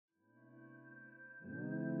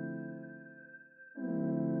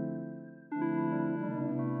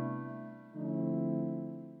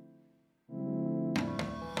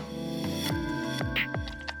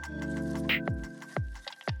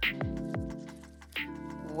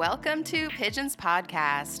Welcome to Pigeons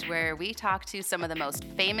Podcast, where we talk to some of the most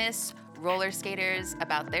famous roller skaters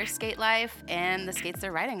about their skate life and the skates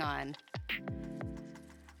they're riding on.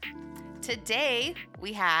 Today,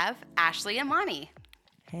 we have Ashley Imani.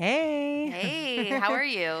 Hey. Hey, how are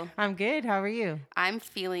you? I'm good. How are you? I'm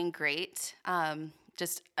feeling great.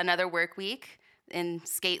 Just another work week in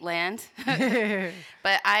skate land.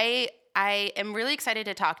 But I am really excited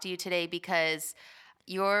to talk to you today because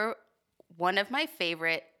you're one of my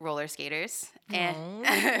favorite roller skaters.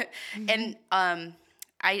 And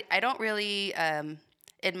I don't really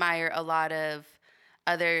admire a lot of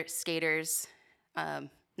other skaters.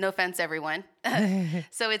 No offense, everyone.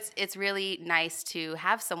 So it's really nice to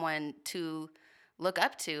have someone to look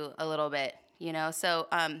up to a little bit, you know? So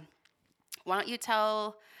why don't you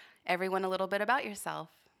tell everyone a little bit about yourself?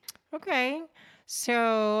 Okay.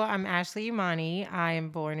 So I'm Ashley Imani. I am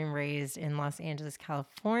born and raised in Los Angeles,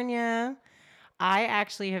 California. I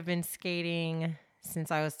actually have been skating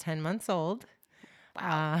since I was 10 months old.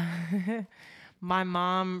 Wow. My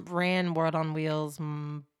mom ran World on Wheels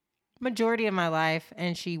majority of my life,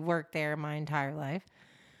 and she worked there my entire life.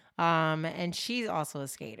 And she's also a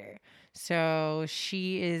skater. So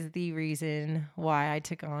she is the reason why I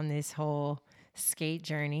took on this whole skate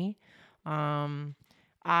journey.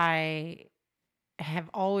 I have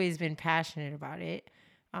always been passionate about it,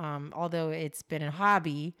 although it's been a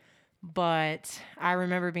hobby. But I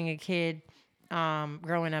remember being a kid,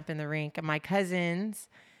 growing up in the rink, and my cousins,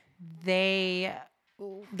 they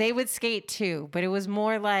would skate too, but it was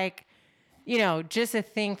more like, you know, just a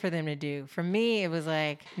thing for them to do. For me, it was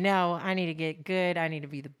like, no, I need to get good. I need to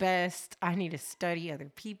be the best. I need to study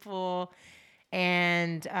other people.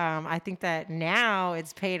 And I think that now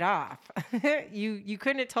it's paid off. You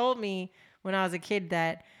couldn't have told me when I was a kid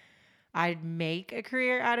that I'd make a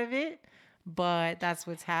career out of it, but that's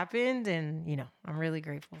what's happened. And, you know, I'm really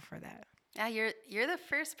grateful for that. Yeah, you're the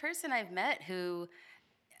first person I've met who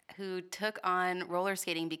took on roller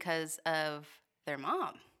skating because of their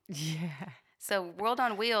mom. Yeah. So World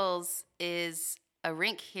on Wheels is a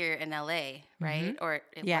rink here in LA, right? Mm-hmm. Or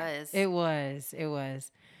it was.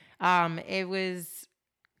 It was.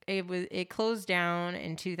 It closed down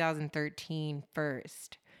in 2013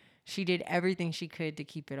 first. She did everything she could to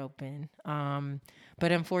keep it open.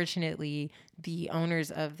 But unfortunately, the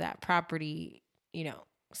owners of that property, you know,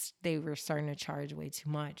 they were starting to charge way too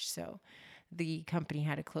much. So the company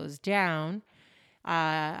had to close down.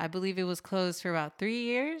 I believe it was closed for about 3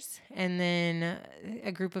 years. And then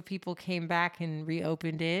a group of people came back and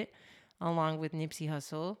reopened it along with Nipsey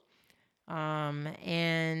Hussle.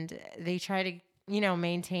 And they try to, you know,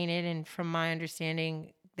 maintain it. And from my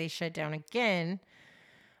understanding, they shut down again,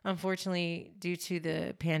 unfortunately, due to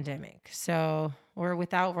the pandemic. So we're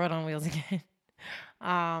without World on Wheels again,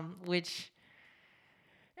 which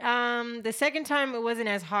the second time it wasn't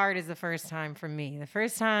as hard as the first time for me. The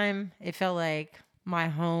first time it felt like my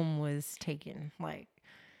home was taken, like,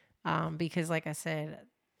 because like I said,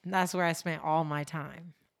 that's where I spent all my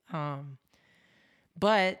time.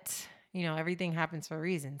 But you know, everything happens for a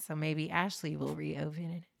reason. So maybe Ashley will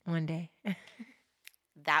reopen it one day.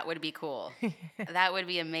 That would be cool. That would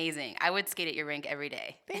be amazing. I would skate at your rink every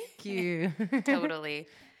day. Thank you. Totally.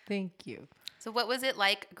 Thank you. So what was it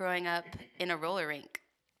like growing up in a roller rink?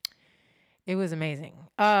 It was amazing.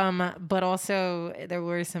 But also there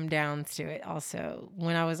were some downs to it. Also,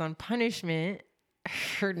 when I was on punishment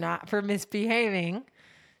for misbehaving,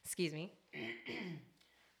 excuse me,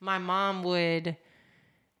 my mom would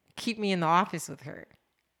keep me in the office with her.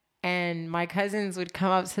 And my cousins would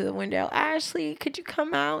come up to the window, Ashley, could you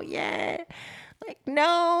come out yet? Like,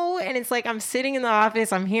 no. And it's like I'm sitting in the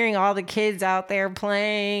office. I'm hearing all the kids out there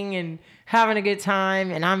playing and having a good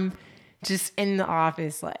time. And I'm just in the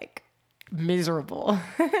office, like, miserable.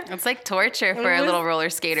 It's like torture for a little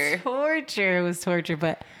roller skater. Torture. It was torture.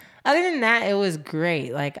 But other than that, it was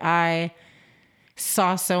great. Like, I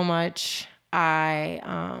saw so much.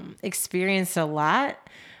 I experienced a lot.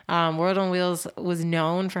 World on Wheels was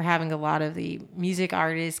known for having a lot of the music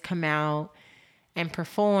artists come out and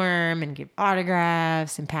perform and give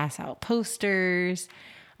autographs and pass out posters.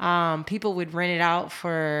 People would rent it out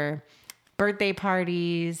for birthday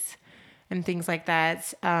parties and things like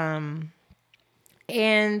that.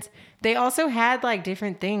 And they also had like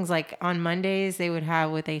different things. Like on Mondays, they would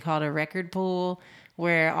have what they called a record pool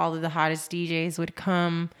where all of the hottest DJs would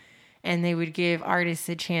come and they would give artists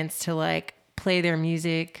a chance to like play their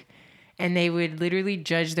music, and they would literally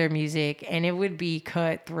judge their music, and it would be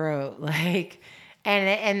cutthroat. Like,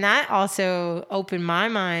 and that also opened my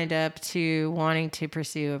mind up to wanting to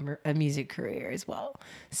pursue a music career as well.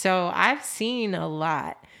 So I've seen a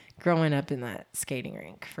lot growing up in that skating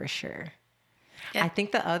rink for sure. Yeah. I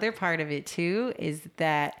think the other part of it too is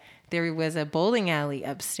that there was a bowling alley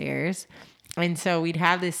upstairs. And so we'd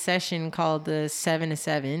have this session called the 7 to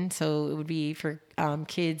 7. So it would be for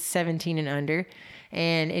kids 17 and under.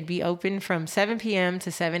 And it'd be open from 7 p.m.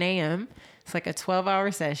 to 7 a.m. It's like a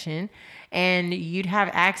 12-hour session. And you'd have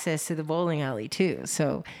access to the bowling alley too.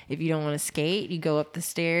 So if you don't want to skate, you go up the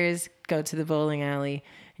stairs, go to the bowling alley,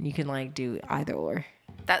 and you can like do either or.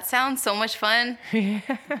 That sounds so much fun.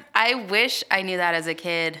 I wish I knew that as a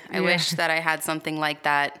kid. I wish that I had something like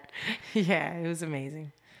that. Yeah, it was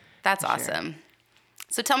amazing. That's awesome.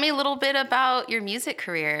 So tell me a little bit about your music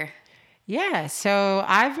career. Yeah, so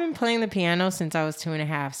I've been playing the piano since I was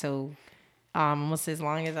 2.5, so almost as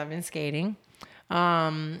long as I've been skating.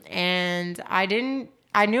 And I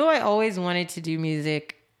knew I always wanted to do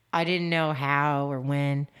music. I didn't know how or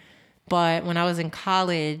when, but when I was in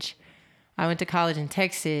college, I went to college in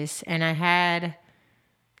Texas, and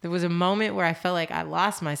there was a moment where I felt like I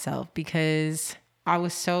lost myself because I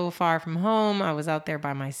was so far from home. I was out there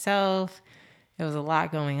by myself. There was a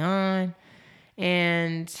lot going on.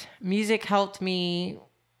 And music helped me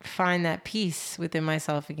find that peace within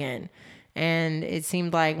myself again. And it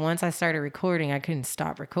seemed like once I started recording, I couldn't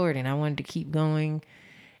stop recording. I wanted to keep going.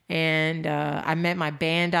 And I met my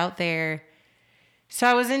band out there. So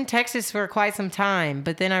I was in Texas for quite some time.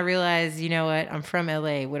 But then I realized, you know what? I'm from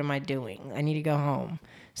LA. What am I doing? I need to go home.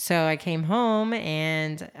 So I came home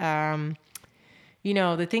and...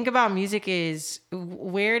 the thing about music is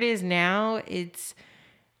where it is now, it's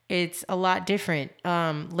a lot different.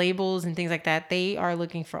 Labels and things like that, they are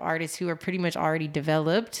looking for artists who are pretty much already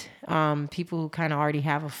developed, people who kind of already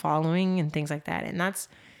have a following and things like that. And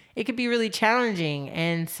it could be really challenging.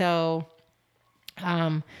 And so,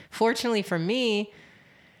 fortunately for me,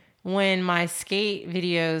 when my skate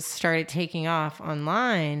videos started taking off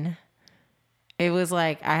online, it was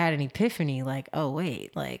like I had an epiphany, like, oh,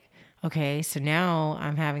 wait, like, okay, so now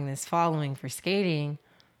I'm having this following for skating.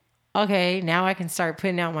 Okay, now I can start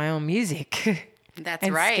putting out my own music. That's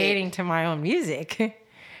and right. Skating to my own music.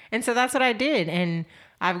 And so that's what I did. And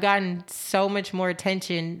I've gotten so much more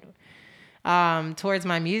attention towards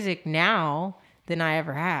my music now than I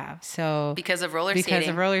ever have. So Because of roller skating. Because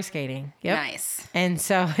of roller skating. Yep. Nice. And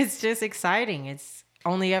so it's just exciting. It's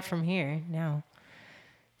only up from here now.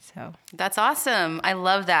 So that's awesome. I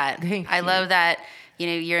love that. Thank I you. love that.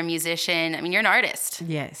 You're a musician. I mean, you're an artist.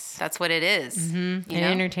 Yes. That's what it is. Mm-hmm. An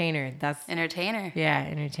entertainer. Entertainer. Yeah,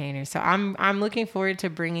 entertainer. So I'm looking forward to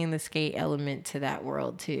bringing the skate element to that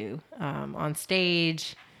world too. On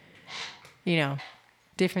stage,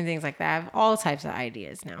 different things like that. I have all types of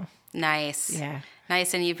ideas now. Nice. Yeah.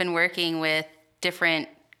 Nice. And you've been working with different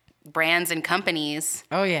brands and companies.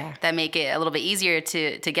 Oh yeah. That make it a little bit easier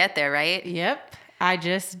to get there, right? Yep. I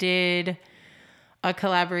just did a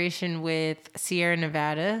collaboration with Sierra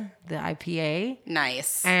Nevada, the IPA.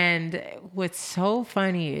 Nice. And what's so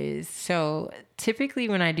funny is, so typically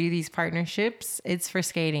when I do these partnerships, it's for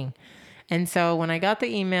skating. And so when I got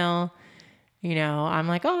the email, I'm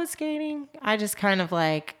like, oh, it's skating. I just kind of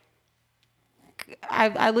like,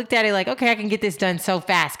 I looked at it like, okay, I can get this done so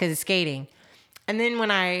fast because it's skating. And then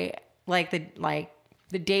when I,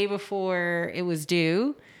 the day before it was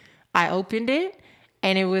due, I opened it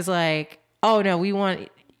and it was like, oh no, we want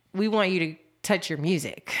you to touch your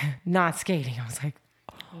music, not skating. I was like,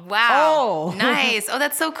 wow, oh, nice. Oh,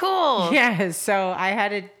 that's so cool. Yeah. So I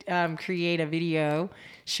had to create a video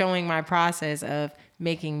showing my process of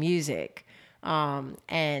making music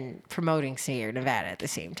and promoting Sierra Nevada at the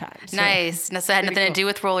same time. So nice. So it had nothing to do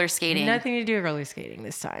with roller skating. Nothing to do with roller skating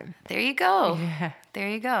this time. There you go. Yeah. There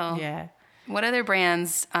you go. Yeah. What other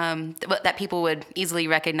brands that people would easily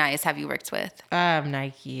recognize have you worked with?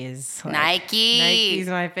 Nike is Nike's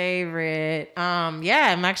my favorite.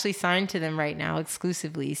 Yeah, I'm actually signed to them right now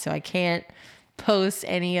exclusively, so I can't post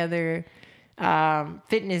any other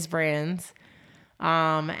fitness brands.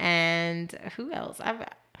 And who else?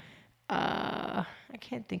 I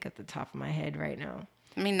can't think at the top of my head right now.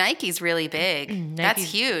 I mean, Nike's really big. That's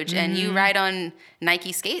huge. Mm-hmm. And you ride on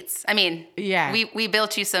Nike skates. I mean, yeah, we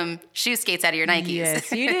built you some shoe skates out of your Nikes.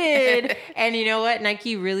 Yes, you did. And you know what?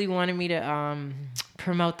 Nike really wanted me to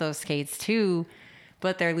promote those skates too.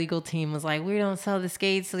 But their legal team was like, we don't sell the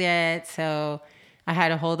skates yet. So I had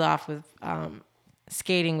to hold off with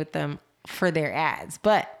skating with them for their ads.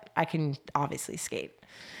 But I can obviously skate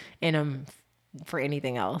in them for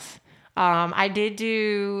anything else. I did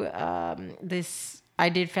do this. I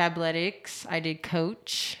did Fabletics. I did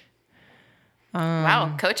Coach.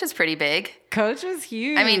 Wow, Coach is pretty big. Coach was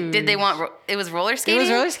huge. I mean, did they want? It was roller skating. It was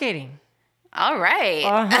roller skating. All right.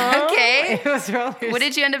 Uh-huh. Okay. It was roller. What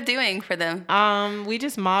did you end up doing for them? We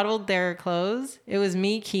just modeled their clothes. It was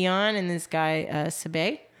me, Keon, and this guy,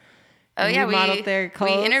 Sabe. Oh, yeah. We modeled their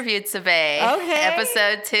clothes. We interviewed Sabe. Okay.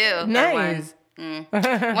 Episode 2. Nice.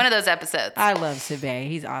 One of those episodes. I love Sabe.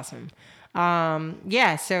 He's awesome.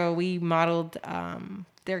 Yeah, so we modeled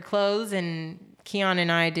their clothes, and Keon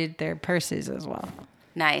and I did their purses as well.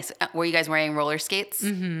 Nice. Were you guys wearing roller skates?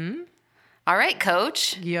 Mm-hmm. All right,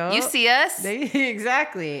 coach. Yup. You see us.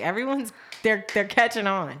 Exactly. They're catching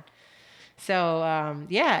on. So,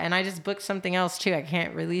 yeah, and I just booked something else too. I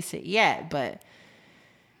can't release it yet, but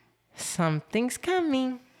something's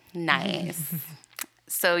coming. Nice.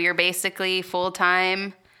 So you're basically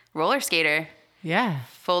full-time roller skater. Yeah.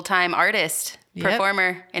 Full-time artist,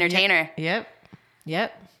 performer, entertainer. Yep.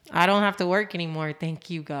 I don't have to work anymore. Thank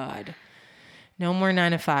you, God. No more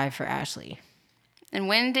 9 to 5 for Ashley. And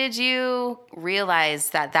when did you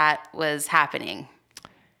realize that was happening?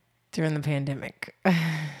 During the pandemic.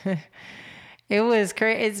 It was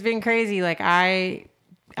crazy. It's been crazy. Like I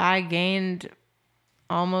gained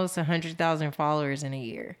almost 100,000 followers in a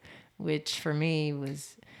year, which for me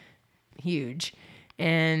was huge.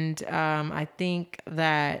 And I think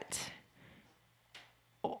that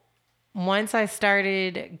once I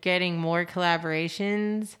started getting more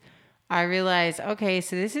collaborations, I realized, okay,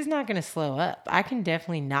 so this is not going to slow up. I can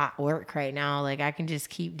definitely not work right now. Like I can just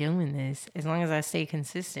keep doing this as long as I stay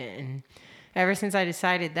consistent. And ever since I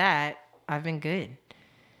decided that, I've been good.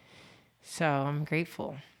 So I'm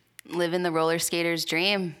grateful. Living the roller skater's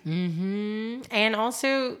dream. Mm-hmm. And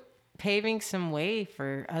also paving some way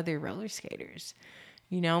for other roller skaters.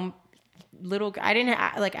 You know, I didn't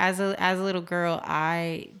have, like, as a little girl,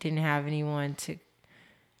 I didn't have anyone to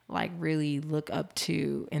like really look up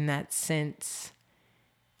to in that sense.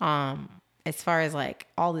 As far as like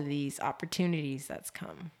all of these opportunities that's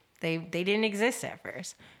come, they didn't exist at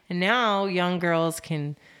first. And now young girls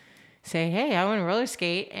can say, hey, I want to roller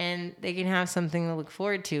skate, and they can have something to look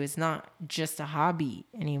forward to. It's not just a hobby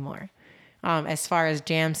anymore. As far as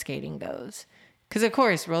jam skating goes. Because, of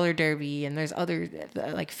course, roller derby and there's other,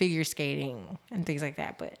 like, figure skating and things like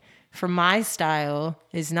that. But for my style,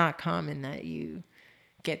 it's not common that you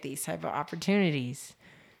get these type of opportunities.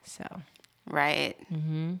 So. Right.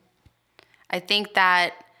 Mm-hmm. I think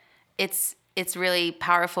that it's really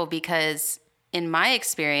powerful because in my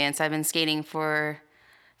experience, I've been skating for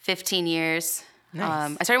 15 years.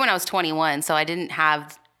 Nice. I started when I was 21, so I didn't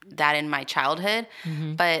have that in my childhood.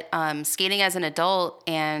 Mm-hmm. But skating as an adult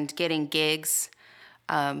and getting gigs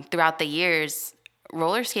throughout the years,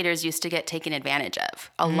 roller skaters used to get taken advantage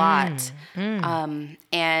of a lot.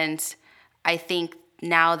 And I think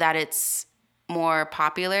now that it's more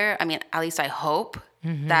popular, I mean, at least I hope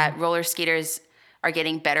that roller skaters are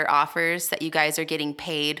getting better offers, that you guys are getting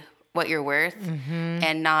paid what you're worth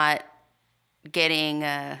and not getting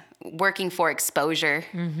working for exposure.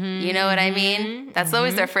 You know what I mean? That's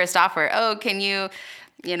always their first offer. Oh, can you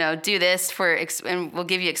do this for and we'll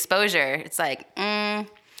give you exposure. It's like,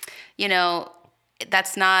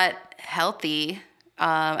 that's not healthy.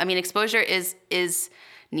 I mean, exposure is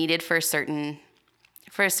needed for certain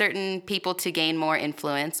people to gain more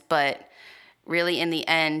influence, but really in the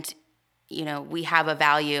end, we have a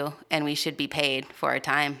value and we should be paid for our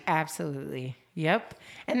time. Absolutely. Yep.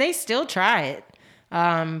 And they still try it.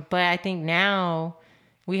 But I think now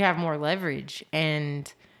we have more leverage,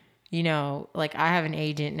 and, like I have an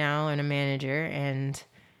agent now and a manager, and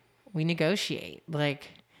we negotiate,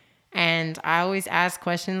 and I always ask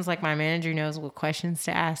questions. Like my manager knows what questions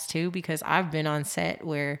to ask too, because I've been on set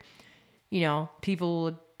where, people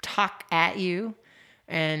would talk at you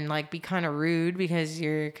and like be kind of rude because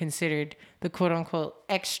you're considered the quote unquote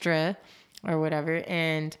extra or whatever.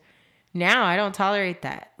 And now I don't tolerate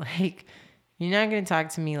that. Like, you're not going to talk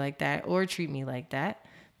to me like that or treat me like that,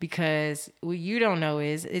 because what you don't know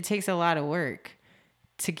is it takes a lot of work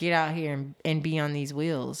to get out here and be on these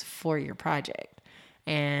wheels for your project.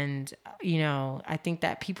 And, I think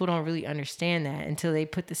that people don't really understand that until they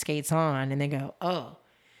put the skates on and they go, oh,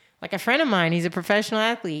 like a friend of mine, he's a professional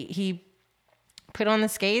athlete. He put on the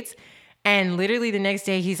skates and literally the next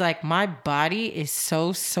day he's like, my body is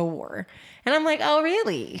so sore. And I'm like, oh,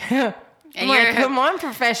 really? I'm like, come on,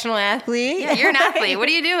 professional athlete. Yeah, you're an athlete. What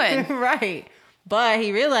are you doing? Right. But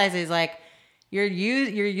he realizes like you're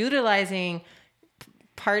utilizing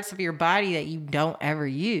parts of your body that you don't ever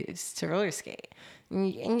use to roller skate.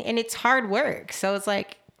 And it's hard work. So it's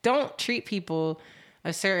like, don't treat people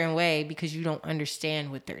a certain way because you don't understand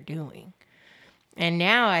what they're doing. And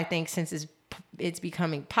now I think since it's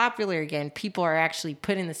becoming popular again, people are actually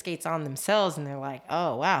putting the skates on themselves and they're like,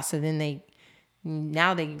 oh, wow. So then they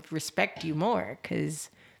now they respect you more because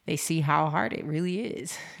they see how hard it really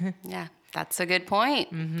is. Yeah, that's a good point.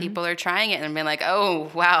 People are trying it and being like, oh,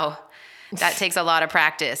 wow, that takes a lot of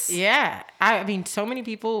practice. Yeah. I mean, so many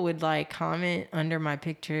people would like comment under my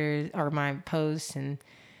pictures or my posts and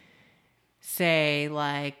say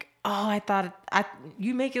like, oh,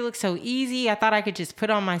 you make it look so easy. I thought I could just put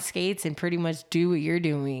on my skates and pretty much do what you're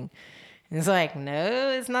doing. And it's like, no,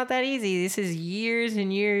 it's not that easy. This is years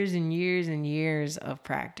and years and years and years of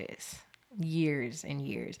practice. Years and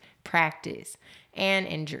years. Practice and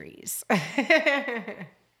injuries.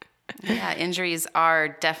 Yeah, injuries are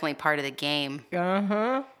definitely part of the game.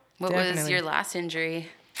 Uh-huh. What was your last injury?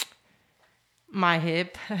 My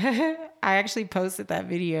hip. I actually posted that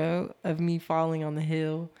video of me falling on the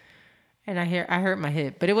hill and I hurt my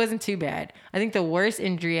hip, but it wasn't too bad. I think the worst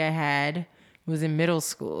injury I had was in middle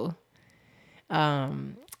school.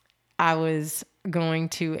 I was going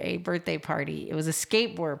to a birthday party. It was a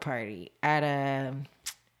skateboard party at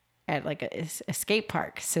like a skate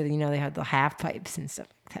park. So, you know, they had the half pipes and stuff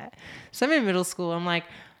like that. So I'm in middle school. I'm like,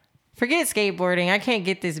 forget skateboarding. I can't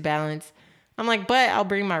get this balance. I'm like, but I'll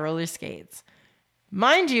bring my roller skates.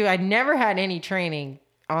 Mind you, I never had any training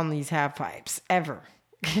on these half pipes ever.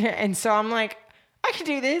 And so I'm like, I can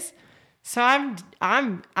do this. So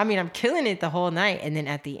I'm killing it the whole night. And then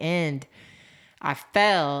at the end, I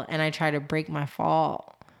fell and I tried to break my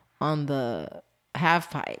fall on the half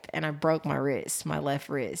pipe and I broke my wrist. My left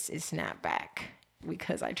wrist is snapped back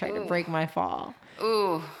because I tried to break my fall.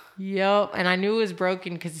 Ooh. Yup. And I knew it was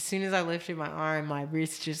broken because as soon as I lifted my arm, my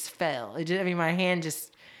wrist just fell. My hand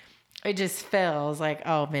just fell. I was like,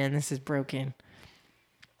 oh man, this is broken.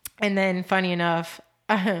 And then funny enough,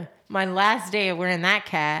 my last day of wearing that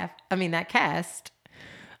cast,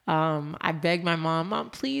 I begged my mom,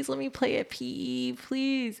 please let me play at PE,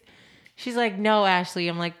 please. She's like, no, Ashley.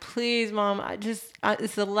 I'm like, please, Mom.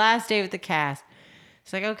 It's the last day with the cast.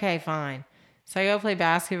 She's like, okay, fine. So I go play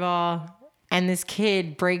basketball, and this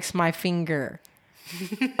kid breaks my finger.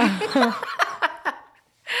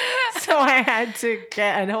 So I had to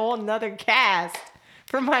get a whole nother cast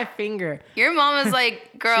for my finger. Your mom was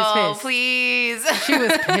like, girl, please. She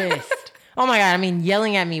was pissed. Oh my God. I mean,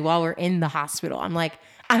 yelling at me while we're in the hospital. I'm like,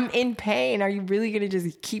 I'm in pain. Are you really going to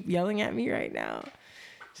just keep yelling at me right now?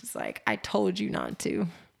 She's like, I told you not to.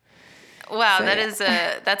 Wow, so,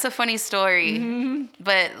 that's a funny story. Mm-hmm.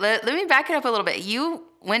 But let me back it up a little bit. You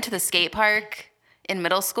went to the skate park in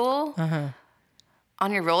middle school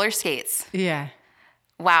on your roller skates. Yeah.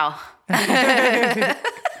 Wow. A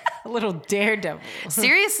little daredevil.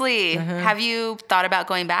 Seriously, have you thought about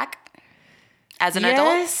going back as an adult?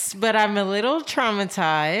 Yes, but I'm a little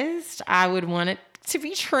traumatized. I would want it to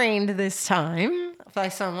be trained this time by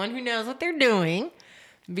someone who knows what they're doing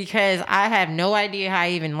because I have no idea how I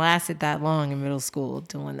even lasted that long in middle school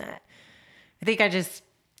doing that. I think I just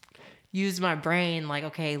used my brain like,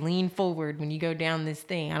 okay, lean forward when you go down this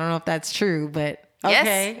thing. I don't know if that's true, but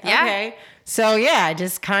okay. Yes, yeah. Okay. So yeah, I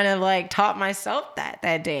just kind of like taught myself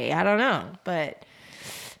that day. I don't know, but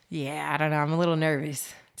yeah, I don't know. I'm a little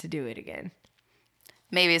nervous to do it again.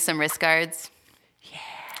 Maybe some wrist guards. Yeah.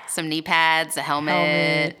 Some knee pads, a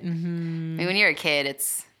helmet. Mm-hmm. I mean, when you're a kid,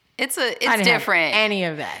 it's different. Have any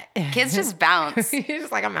of that. Kids just bounce. You're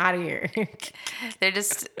just like, I'm out of here. They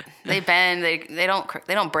bend. They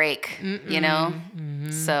don't break. Mm-mm. You know.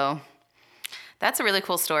 Mm-hmm. So that's a really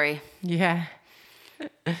cool story. Yeah.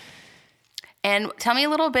 And tell me a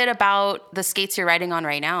little bit about the skates you're riding on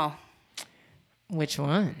right now. Which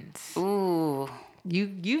ones? Ooh.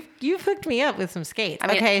 You've hooked me up with some skates. I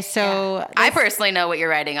mean, okay, so yeah. I personally know what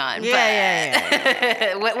you're riding on.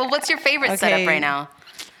 Yeah. What's your favorite setup right now?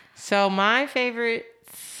 So my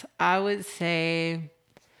favorites, I would say,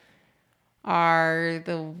 are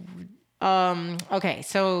the okay.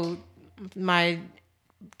 So my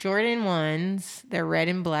Jordan 1s, they're red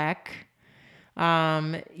and black.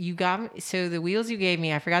 You got me, so the wheels you gave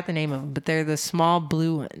me, I forgot the name of them, but they're the small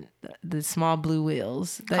blue one, the small blue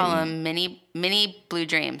wheels. Call them mini Blue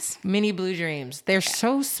Dreams. Mini Blue Dreams. They're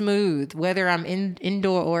so smooth, whether I'm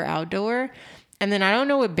indoor or outdoor. And then I don't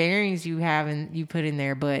know what bearings you have and you put in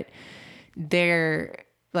there, but they're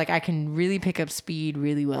like, I can really pick up speed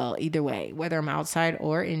really well either way, whether I'm outside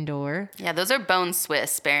or indoor. Yeah, those are Bone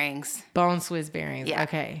Swiss bearings. Bone Swiss bearings. Yeah.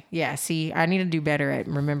 Okay. Yeah. See, I need to do better at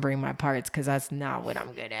remembering my parts because that's not what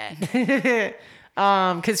I'm good at.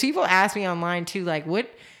 Because people ask me online too, like, what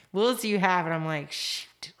wheels do you have? And I'm like, shoot,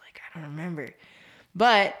 like, I don't remember.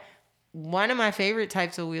 But one of my favorite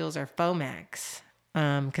types of wheels are Fomax.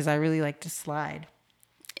 Because I really like to slide.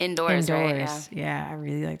 Indoors, right? Yeah, I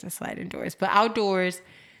really like to slide indoors. But outdoors,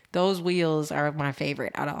 those wheels are my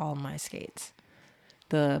favorite out of all of my skates.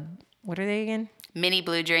 what are they again? Mini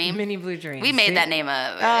Blue Dream. Mini Blue Dream. We made that name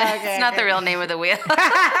up. Oh, okay, it's not the real name of the wheel.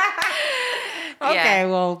 Okay,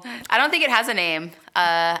 well. I don't think it has a name.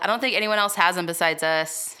 I don't think anyone else has them besides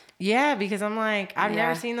us. Yeah, because I'm like, I've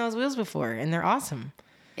never seen those wheels before, and they're awesome.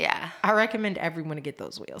 Yeah. I recommend everyone to get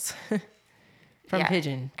those wheels from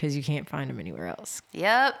Pigeon, because you can't find them anywhere else.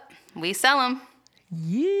 Yep. We sell them.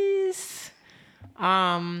 Yes.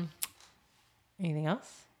 Anything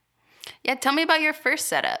else? Yeah, tell me about your first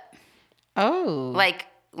setup. Oh. Like,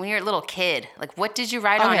 when you were a little kid, like, what did you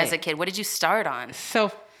ride on as a kid? What did you start on? So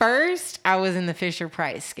first, I was in the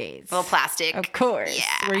Fisher-Price skates. Little plastic. Of course.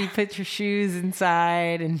 Yeah. Where you put your shoes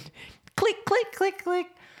inside and click, click, click, click.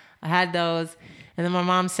 I had those. And then my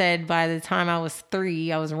mom said by the time I was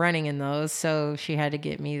 3, I was running in those. So she had to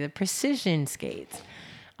get me the precision skates.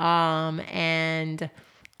 And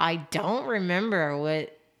I don't remember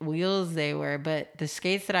what wheels they were, but the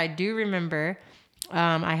skates that I do remember,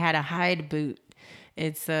 I had a Hyde boot.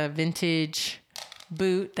 It's a vintage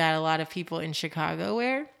boot that a lot of people in Chicago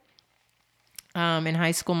wear. In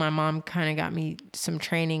high school, my mom kind of got me some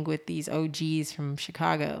training with these OGs from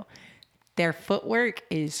Chicago. Their footwork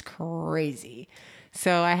is crazy.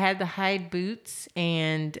 So I had the Hyde boots,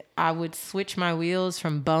 and I would switch my wheels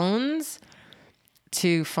from Bones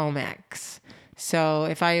to Fomax. So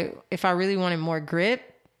if I really wanted more grip,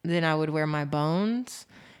 then I would wear my Bones.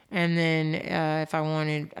 And then if I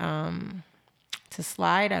wanted to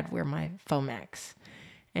slide, I'd wear my Fomax.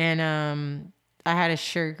 And I had a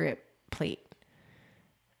Sure Grip plate,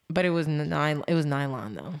 but it was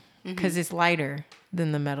nylon though, because it's lighter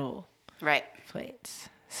than the metal plates.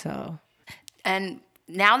 So, and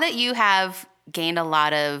now that you have gained a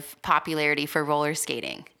lot of popularity for roller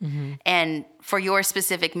skating, and for your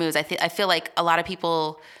specific moves, I feel like a lot of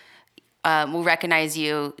people will recognize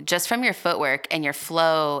you just from your footwork and your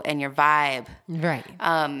flow and your vibe. Right.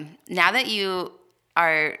 Now that you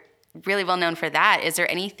are really well known for that, is there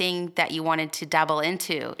anything that you wanted to dabble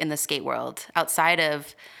into in the skate world outside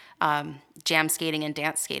of jam skating and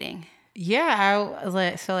dance skating?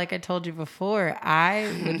 Yeah, so like I told you before,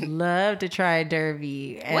 I would love to try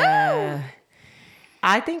derby.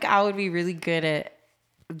 I think I would be really good at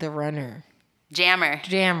the runner. Jammer.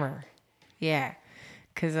 Yeah.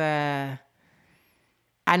 Because I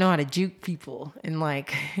know how to juke people and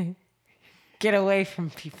like get away from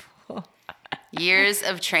people. Years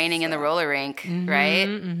of training in the roller rink, right?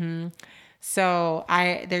 Mm-hmm. So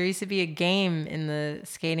there used to be a game in the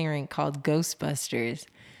skating rink called Ghostbusters,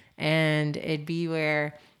 and it'd be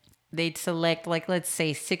where they'd select, like, let's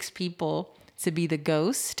say 6 people to be the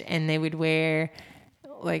ghost, and they would wear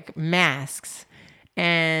like masks.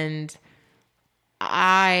 And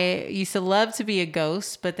I used to love to be a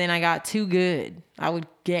ghost, but then I got too good. I would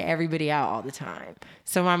get everybody out all the time.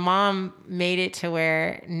 So my mom made it to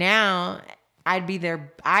where now I'd be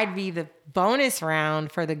the bonus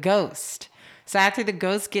round for the ghost. So after the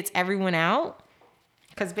ghost gets everyone out,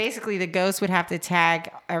 because basically the ghost would have to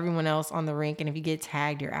tag everyone else on the rink, and if you get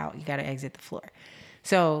tagged, you're out. You got to exit the floor.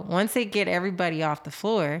 So once they get everybody off the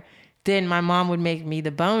floor, then my mom would make me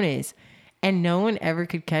the bonus, and no one ever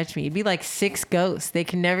could catch me. It'd be like 6 ghosts. They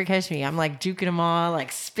could never catch me. I'm like juking them all,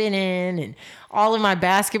 like spinning, and all of my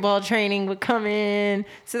basketball training would come in.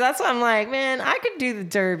 So that's why I'm like, man, I could do the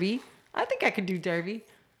derby. I think I could do derby.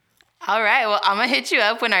 All right. Well, I'm going to hit you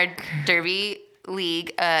up when our derby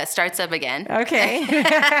league starts up again. Okay.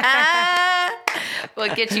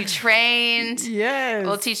 We'll get you trained. Yes.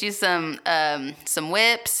 We'll teach you some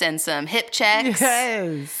whips and some hip checks.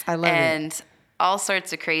 Yes. I love it. And all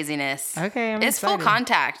sorts of craziness. Okay, I'm It's excited. full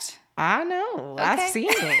contact. I know. Okay. I've seen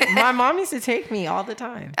it. My mom used to take me all the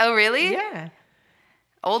time. Oh, really? Yeah.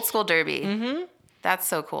 Old school derby. Mm-hmm. That's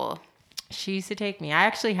so cool. She used to take me. I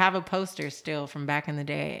actually have a poster still from back in the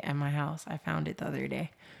day at my house. I found it the other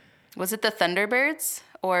day. Was it the Thunderbirds?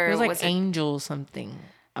 Or It was like was it, Angel something.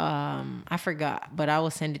 I forgot, but I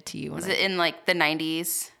will send it to you. was it in like the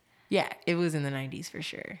 90s? Yeah, it was in the 90s for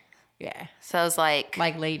sure. Yeah. So I was like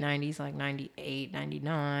Late 90s, like 98,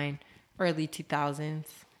 99, early 2000s.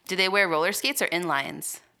 did they wear roller skates or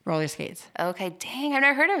inlines? Roller skates. Okay, dang, I've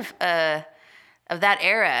never heard of that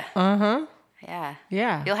era. Uh-huh. Yeah.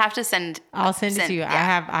 Yeah. You'll have to send. I'll send it to you.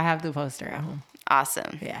 Yeah. I have the poster at home.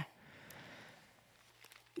 Awesome. Yeah.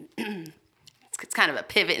 It's kind of a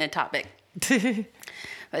pivot in a topic.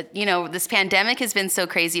 But, you know, this pandemic has been so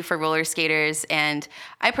crazy for roller skaters. And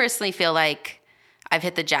I personally feel like I've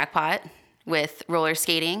hit the jackpot with roller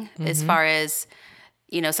skating as far as,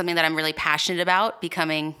 you know, something that I'm really passionate about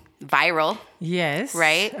becoming viral. Yes.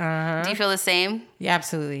 Right? Uh-huh. Do you feel the same? Yeah,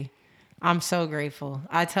 absolutely. I'm so grateful.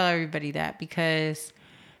 I tell everybody that because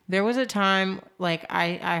There was a time, like,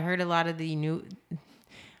 I heard a lot of the new,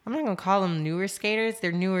 I'm not going to call them newer skaters.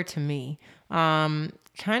 They're newer to me. Kind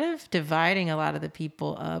of dividing a lot of the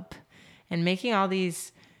people up and making all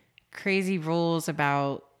these crazy rules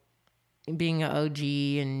about being an OG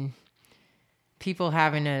and people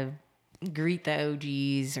having to greet the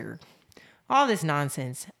OGs or all this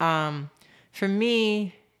nonsense. For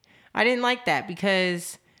me, I didn't like that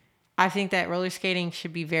because I think that roller skating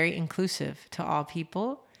should be very inclusive to all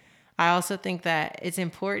people. I also think that it's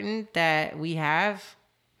important that we have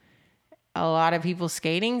a lot of people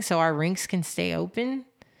skating so our rinks can stay open.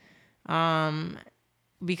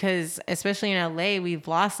 Because especially in LA, we've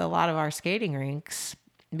lost a lot of our skating rinks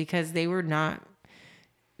because they weren't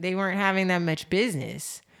having that much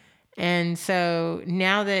business. And so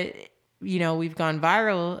now that, we've gone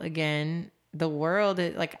viral again, the world,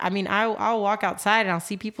 I'll walk outside and I'll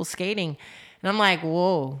see people skating and I'm like,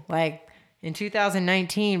 whoa, like in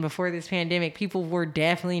 2019, before this pandemic, people were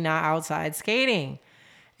definitely not outside skating.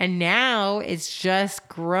 And now it's just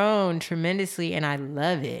grown tremendously and I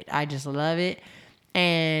love it. I just love it.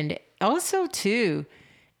 And also too,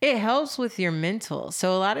 it helps with your mental.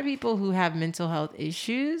 So a lot of people who have mental health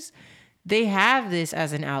issues, they have this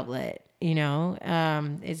as an outlet,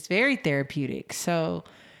 it's very therapeutic. So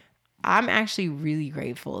I'm actually really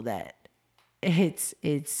grateful that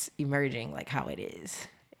it's emerging like how it is,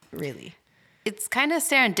 really. It's kind of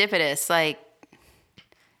serendipitous, like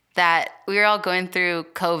that we were all going through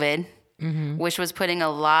COVID, which was putting a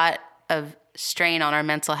lot of strain on our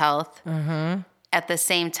mental health. At the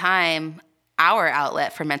same time, our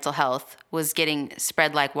outlet for mental health was getting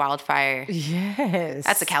spread like wildfire. Yes.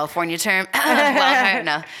 That's a California term. Wildfire,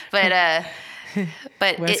 no.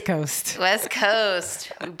 But West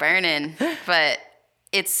Coast, we burning. But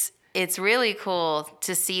it's really cool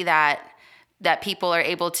to see that people are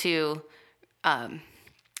able to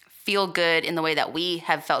feel good in the way that we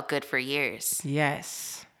have felt good for years.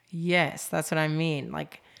 Yes, that's what I mean.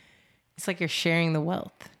 Like, it's like you're sharing the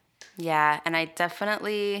wealth. Yeah, and I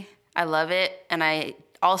love it. And I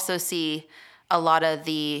also see a lot of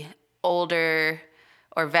the older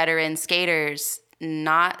or veteran skaters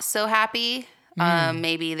not so happy.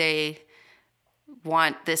 Maybe they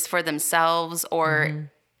want this for themselves or,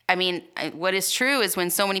 what is true is when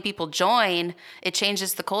so many people join, it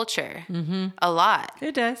changes the culture a lot.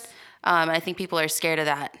 It does. I think people are scared of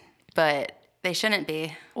that, but they shouldn't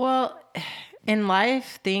be. Well, in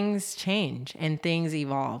life, things change and things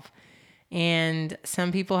evolve. And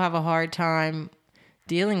some people have a hard time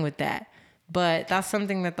dealing with that. But that's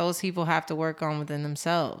something that those people have to work on within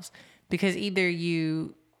themselves. Because either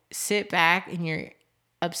you sit back and you're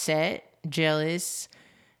upset, jealous,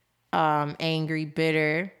 angry,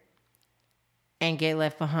 bitter, and get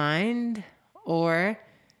left behind, or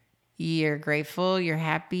you're grateful, you're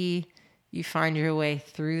happy, you find your way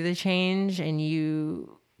through the change and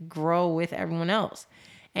you grow with everyone else.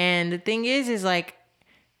 And the thing is like,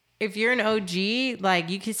 if you're an OG, like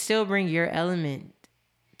you can still bring your element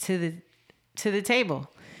to the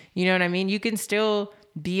table. You know what I mean? You can still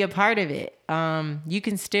be a part of it. You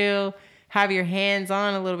can still have your hands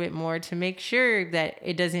on a little bit more to make sure that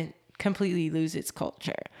it doesn't completely lose its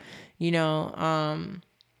culture.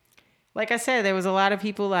 Like I said, there was a lot of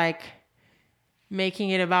people like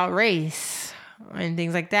making it about race and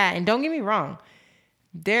things like that. And don't get me wrong,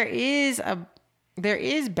 there is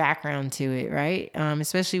background to it, right?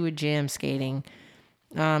 Especially with jam skating.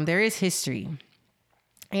 There is history.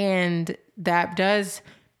 And that does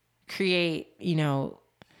create,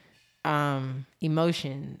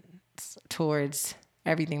 emotions towards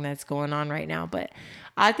everything that's going on right now. But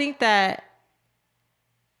I think that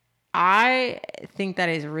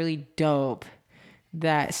is really dope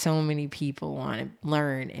that so many people want to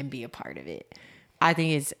learn and be a part of it. I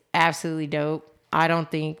think it's absolutely dope. I don't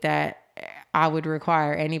think that I would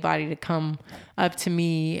require anybody to come up to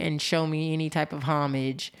me and show me any type of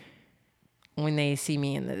homage when they see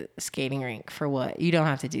me in the skating rink. For what? You don't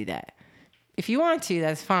have to do that. If you want to,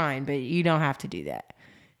 that's fine, but you don't have to do that.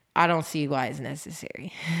 I don't see why it's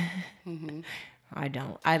necessary. I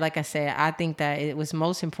don't. Like I said, I think that it was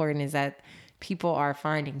most important is that people are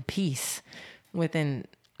finding peace within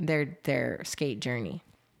their skate journey.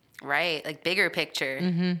 Right. Like bigger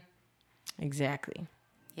picture. Exactly.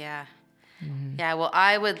 Yeah. Yeah. Well,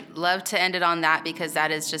 I would love to end it on that because that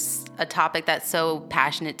is just a topic that's so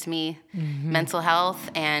passionate to me. Mental health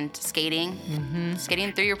and skating.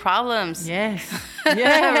 Skating through your problems. Yes.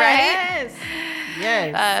 Yeah. Right?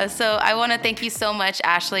 Yes. So I want to thank you so much,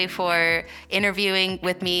 Ashley, for interviewing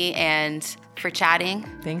with me and for chatting.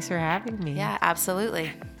 Thanks for having me. Yeah,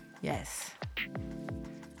 absolutely. Yes.